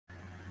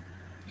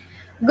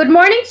Good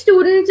morning,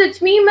 students.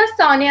 It's me, Miss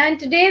Tanya, and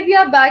today we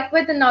are back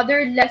with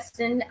another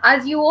lesson.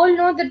 As you all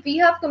know that we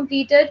have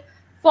completed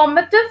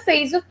formative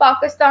phase of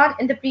Pakistan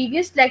in the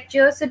previous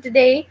lecture. So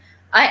today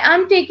I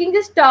am taking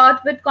a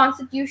start with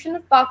Constitution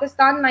of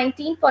Pakistan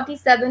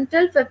 1947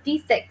 till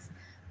 56.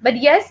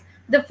 But yes,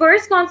 the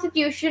first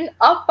constitution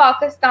of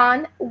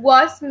Pakistan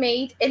was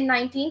made in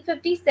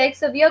 1956.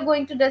 So we are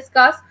going to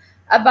discuss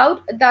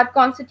about that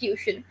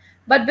constitution.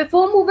 But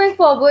before moving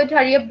forward,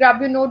 hurry up,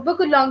 grab your notebook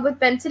along with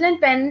pencil and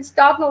pen and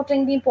start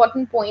noting the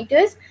important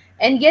pointers.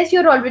 And yes,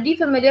 you're already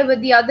familiar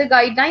with the other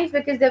guidelines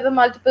because there were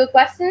multiple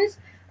questions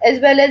as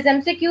well as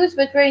MCQs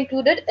which were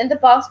included in the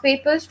past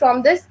papers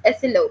from this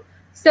SLO.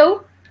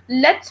 So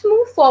let's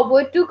move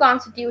forward to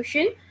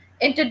Constitution.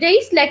 In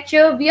today's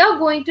lecture, we are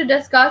going to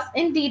discuss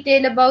in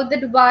detail about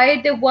that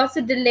why there was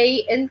a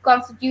delay in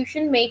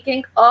constitution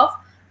making of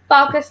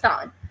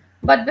Pakistan.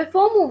 But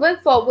before moving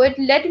forward,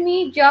 let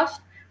me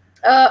just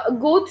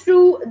go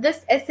through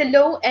this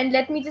SLO and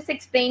let me just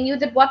explain you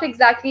that what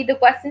exactly the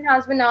question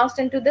has been asked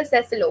into this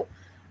SLO.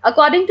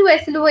 According to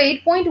SLO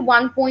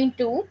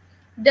 8.1.2,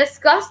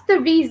 discuss the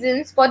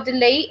reasons for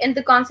delay in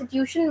the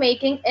constitution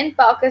making in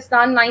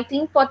Pakistan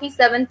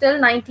 1947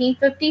 till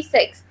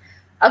 1956.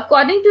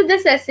 According to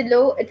this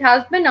SLO, it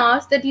has been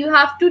asked that you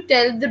have to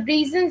tell the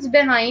reasons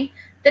behind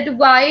that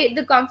why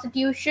the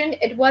constitution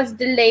it was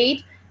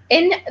delayed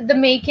in the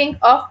making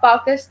of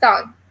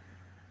Pakistan.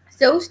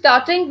 So,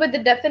 starting with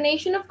the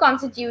definition of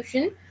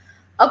constitution,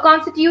 a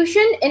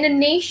constitution in a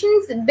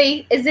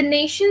is a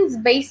nation's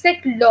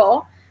basic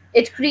law.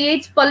 It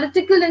creates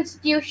political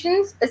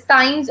institutions,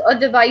 assigns or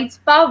divides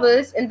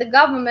powers in the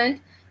government,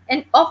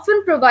 and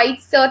often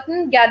provides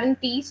certain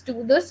guarantees to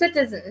the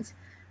citizens.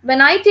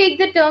 When I take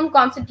the term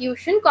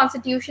constitution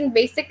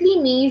basically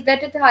means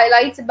that it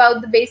highlights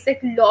about the basic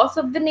laws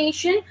of the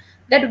nation,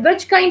 that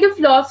which kind of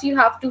laws you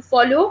have to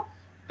follow.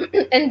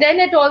 And then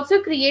it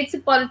also creates a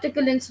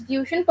political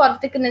institution.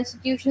 Political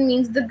institution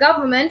means the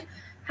government,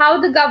 how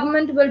the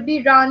government will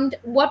be run,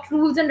 what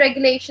rules and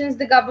regulations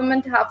the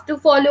government have to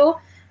follow.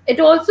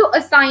 It also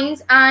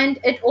assigns and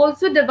it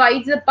also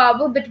divides the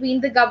power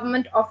between the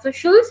government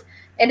officials,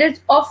 and it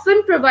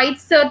often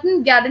provides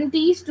certain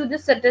guarantees to the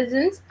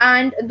citizens,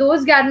 and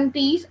those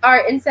guarantees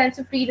are in sense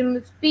of freedom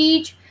of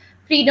speech,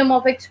 freedom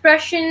of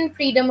expression,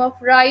 freedom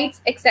of rights,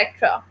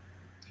 etc.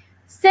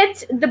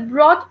 Sets the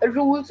broad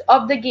rules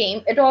of the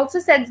game. It also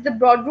sets the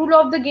broad rule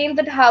of the game,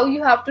 that how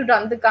you have to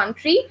run the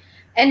country.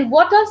 And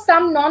what are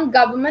some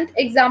non-government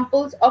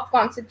examples of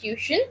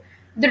constitution?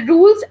 The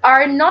rules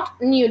are not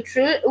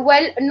neutral.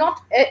 Well,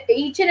 not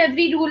each and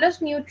every rule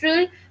is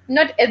neutral.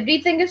 Not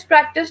everything is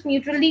practiced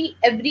neutrally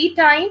every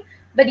time.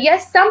 But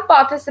yes, some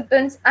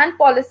participants and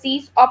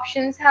policies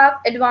options have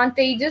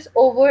advantages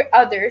over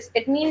others.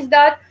 It means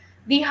that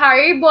the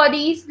higher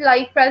bodies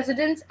like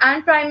presidents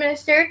and prime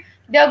minister,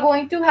 they are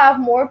going to have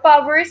more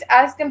powers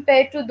as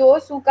compared to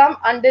those who come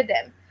under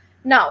them.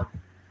 Now,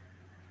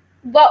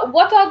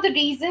 what are the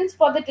reasons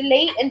for the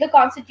delay in the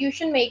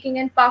constitution making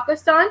in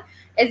Pakistan?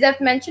 As I've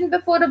mentioned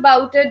before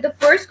about it, the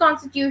first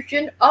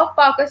constitution of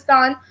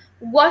Pakistan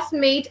was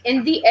made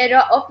in the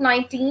era of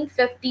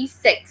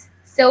 1956.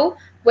 So,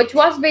 which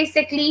was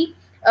basically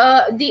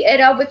the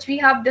era which we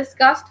have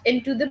discussed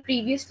into the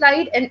previous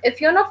slide. And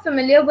if you're not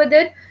familiar with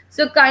it,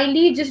 so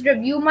kindly just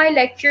review my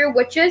lecture,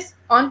 which is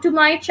onto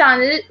my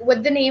channel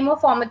with the name of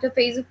Formative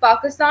Phase of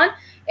Pakistan,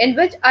 in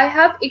which I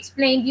have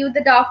explained you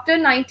that after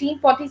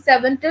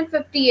 1947 till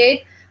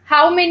 58,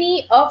 how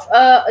many of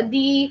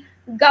the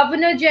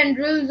governor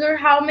generals or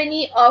how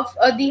many of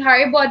the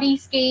higher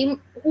bodies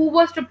came, who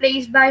was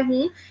replaced by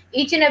whom,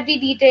 each and every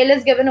detail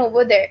is given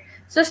over there.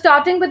 So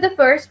starting with the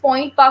first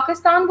point,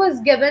 Pakistan was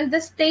given the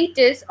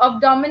status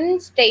of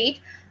dominant state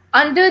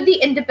under the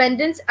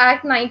Independence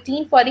Act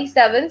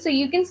 1947. So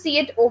you can see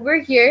it over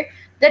here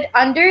that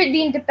under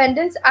the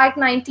Independence Act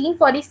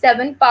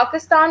 1947,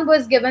 Pakistan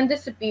was given the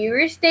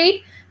superior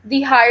state,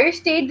 the higher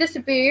state, the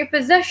superior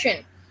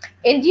position.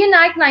 Indian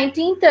Act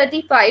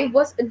 1935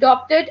 was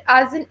adopted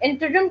as an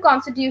interim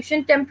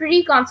constitution,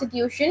 temporary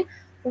constitution,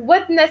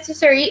 with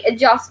necessary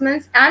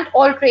adjustments and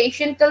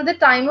alteration till the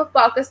time of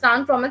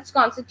Pakistan from its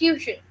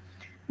constitution.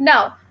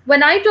 Now,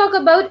 when I talk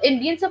about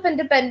Indians of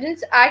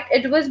Independence Act,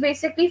 it was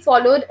basically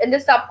followed in the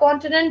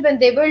subcontinent when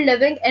they were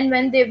living and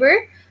when they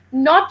were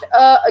not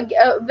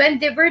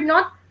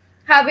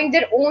having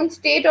their own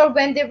state, or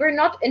when they were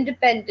not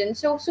independent.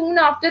 So soon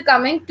after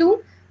coming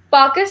to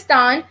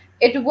Pakistan,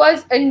 it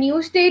was a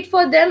new state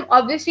for them.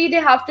 Obviously, they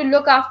have to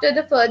look after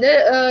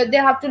they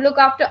have to look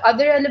after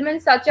other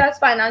elements such as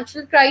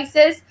financial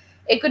crisis,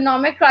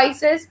 economic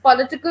crisis,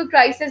 political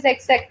crisis,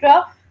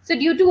 etc. So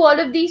due to all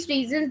of these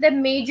reasons, the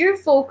major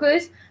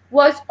focus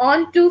was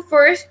on to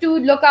first to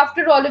look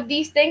after all of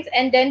these things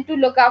and then to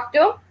look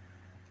after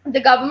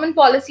the government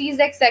policies,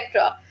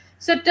 etc.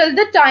 So till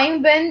the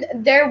time when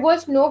there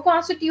was no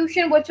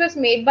constitution which was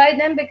made by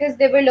them, because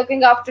they were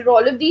looking after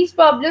all of these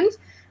problems,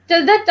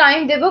 till that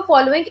time they were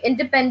following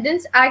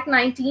Independence Act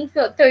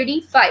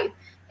 1935.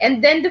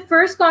 And then the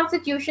first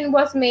constitution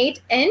was made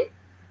in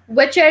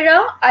Which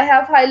era? I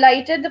have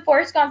highlighted the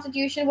first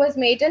constitution was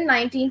made in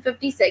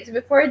 1956.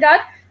 Before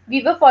that,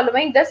 we were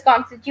following this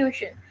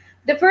constitution.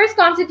 The first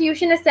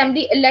constitution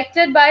assembly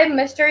elected by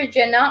Mr.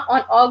 Jinnah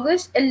on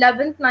August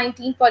 11th,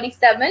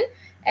 1947,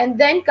 and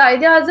then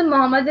Qaeda-Azam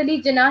Muhammad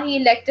Ali Jinnah, he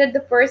elected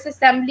the first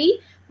assembly.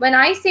 When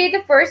I say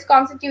the first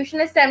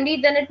constitution assembly,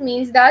 then it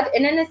means that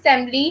in an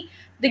assembly,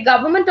 the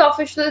government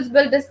officials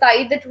will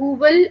decide that who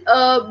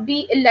will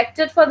be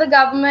elected for the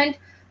government,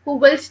 who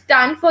will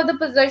stand for the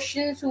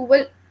positions,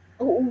 to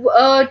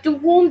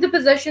whom the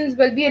positions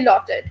will be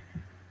allotted.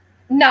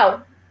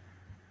 Now,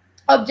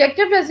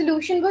 objective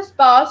resolution was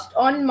passed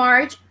on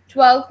March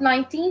 12,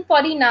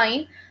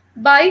 1949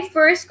 by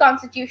First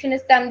Constitution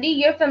Assembly.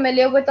 You're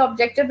familiar with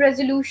objective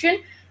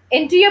resolution.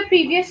 Into your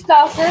previous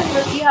classes,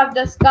 which we have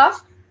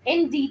discussed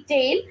in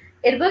detail,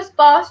 it was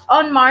passed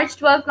on March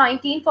 12,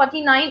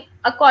 1949.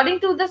 According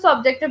to this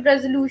objective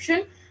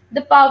resolution,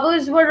 the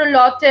powers were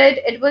allotted.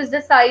 It was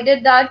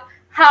decided that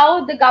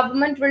how the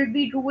government will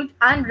be ruled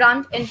and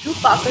run into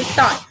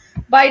Pakistan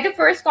by the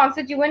First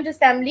Constituent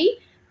Assembly.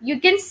 You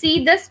can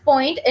see this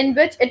point in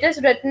which it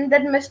is written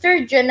that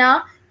Mr.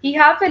 Jinnah, he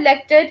have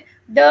elected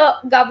the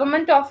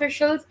government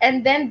officials,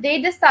 and then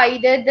they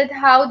decided that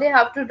how they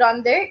have to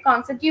run their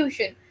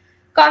constitution.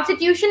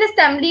 Constitution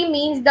Assembly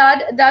means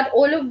that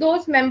all of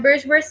those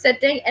members were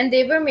sitting and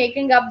they were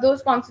making up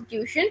those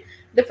constitution.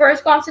 The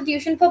first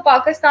constitution for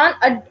Pakistan,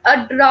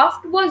 a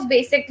draft was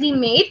basically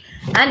made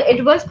and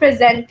it was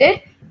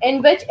presented,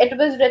 in which it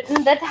was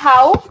written that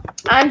how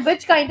and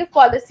which kind of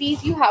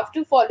policies you have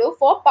to follow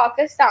for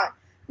Pakistan.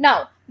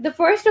 Now, the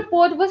first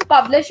report was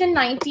published in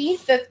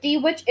 1950,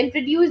 which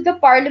introduced the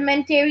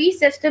parliamentary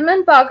system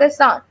in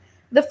Pakistan.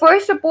 The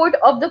first report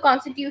of the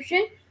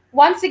constitution,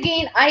 once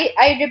again,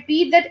 I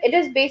repeat that it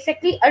is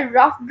basically a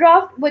rough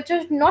draft which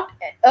is not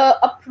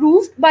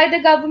approved by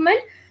the government,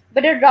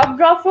 but a rough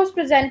draft was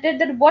presented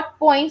that what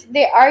points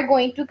they are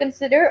going to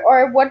consider,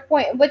 or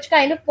which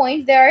kind of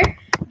points they are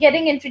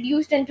getting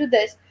introduced into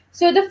this.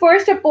 So the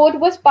first report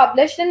was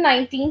published in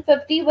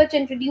 1950, which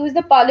introduced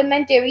the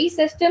parliamentary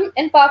system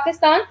in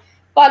Pakistan.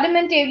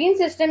 Parliamentarian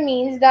system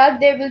means that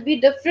there will be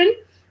different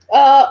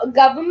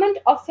government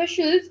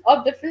officials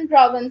of different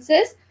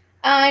provinces,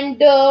 and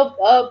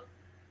the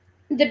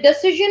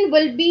decision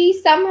will be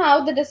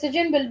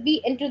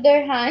into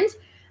their hands,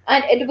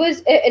 and it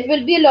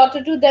will be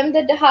allotted to them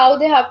that how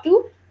they have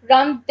to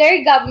run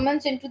their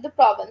governments into the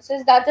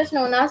provinces. That is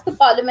known as the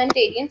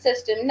parliamentarian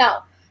system.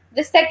 Now,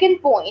 the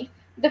second point,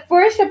 the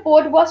first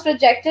report was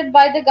rejected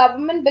by the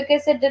government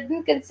because it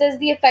didn't consist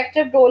the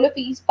effective role of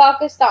East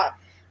Pakistan,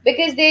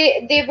 because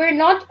they were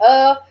not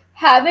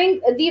having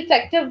the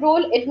effective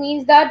role. It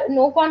means that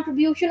no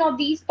contribution of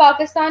the East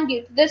Pakistan.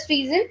 Due to this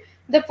reason,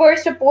 the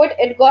first report,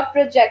 it got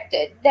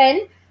rejected.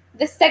 Then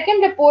the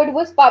second report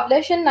was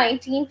published in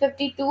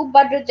 1952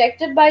 but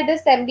rejected by the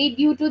assembly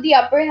due to the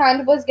upper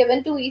hand was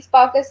given to East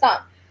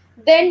Pakistan.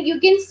 Then you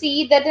can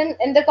see that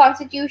in the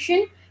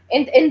constitution,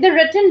 in the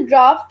written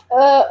draft,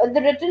 of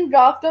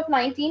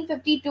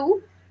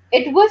 1952,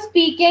 it was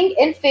speaking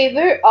in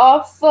favor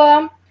of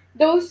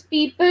those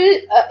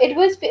people. It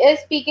was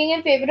speaking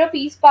in favor of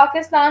East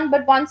Pakistan,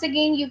 but once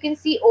again you can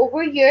see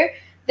over here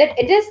that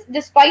it is,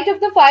 despite of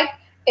the fact,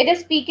 it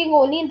is speaking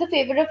only in the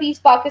favor of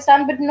East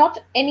Pakistan, but not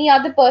any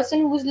other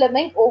person who is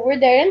living over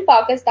there in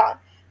Pakistan.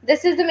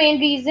 This is the main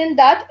reason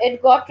that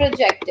it got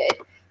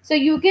rejected. So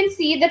you can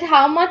see that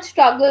how much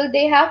struggle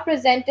they have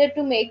presented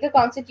to make the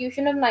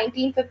constitution of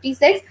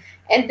 1956.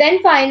 And then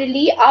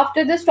finally,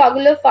 after the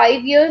struggle of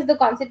 5 years, the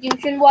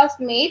constitution was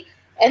made,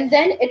 and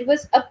then it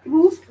was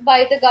approved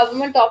by the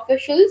government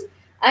officials,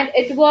 and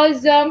it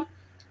was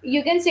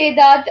you can say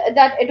that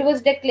it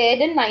was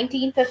declared in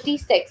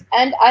 1956.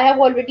 And I have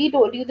already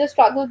told you the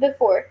struggle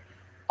before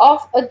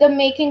of the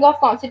making of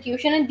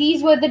constitution, and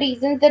these were the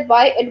reasons that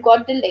why it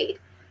got delayed.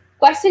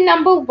 Question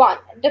number 1,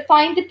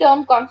 define the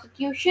term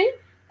constitution.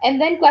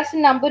 And then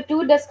question number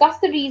 2, discuss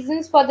the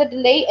reasons for the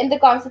delay in the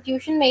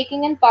constitution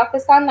making in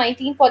Pakistan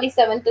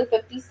 1947 till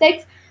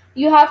 56.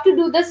 You have to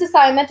do this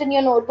assignment in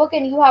your notebook,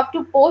 and you have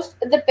to post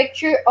the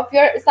picture of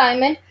your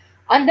assignment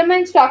under my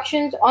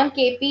instructions on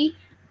KP.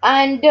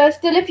 And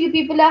still a few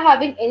people are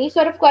having any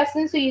sort of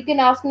questions, so you can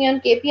ask me on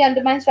KP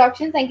under my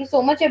instructions. Thank you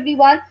so much,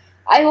 everyone.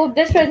 I hope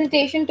this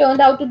presentation turned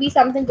out to be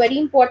something very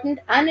important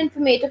and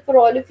informative for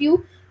all of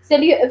you. So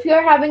if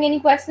you're having any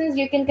questions,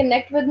 you can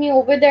connect with me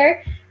over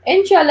there.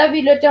 Inshallah,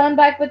 we'll return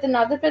back with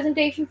another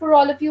presentation for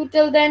all of you.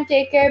 Till then,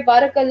 take care,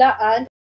 barakallah, and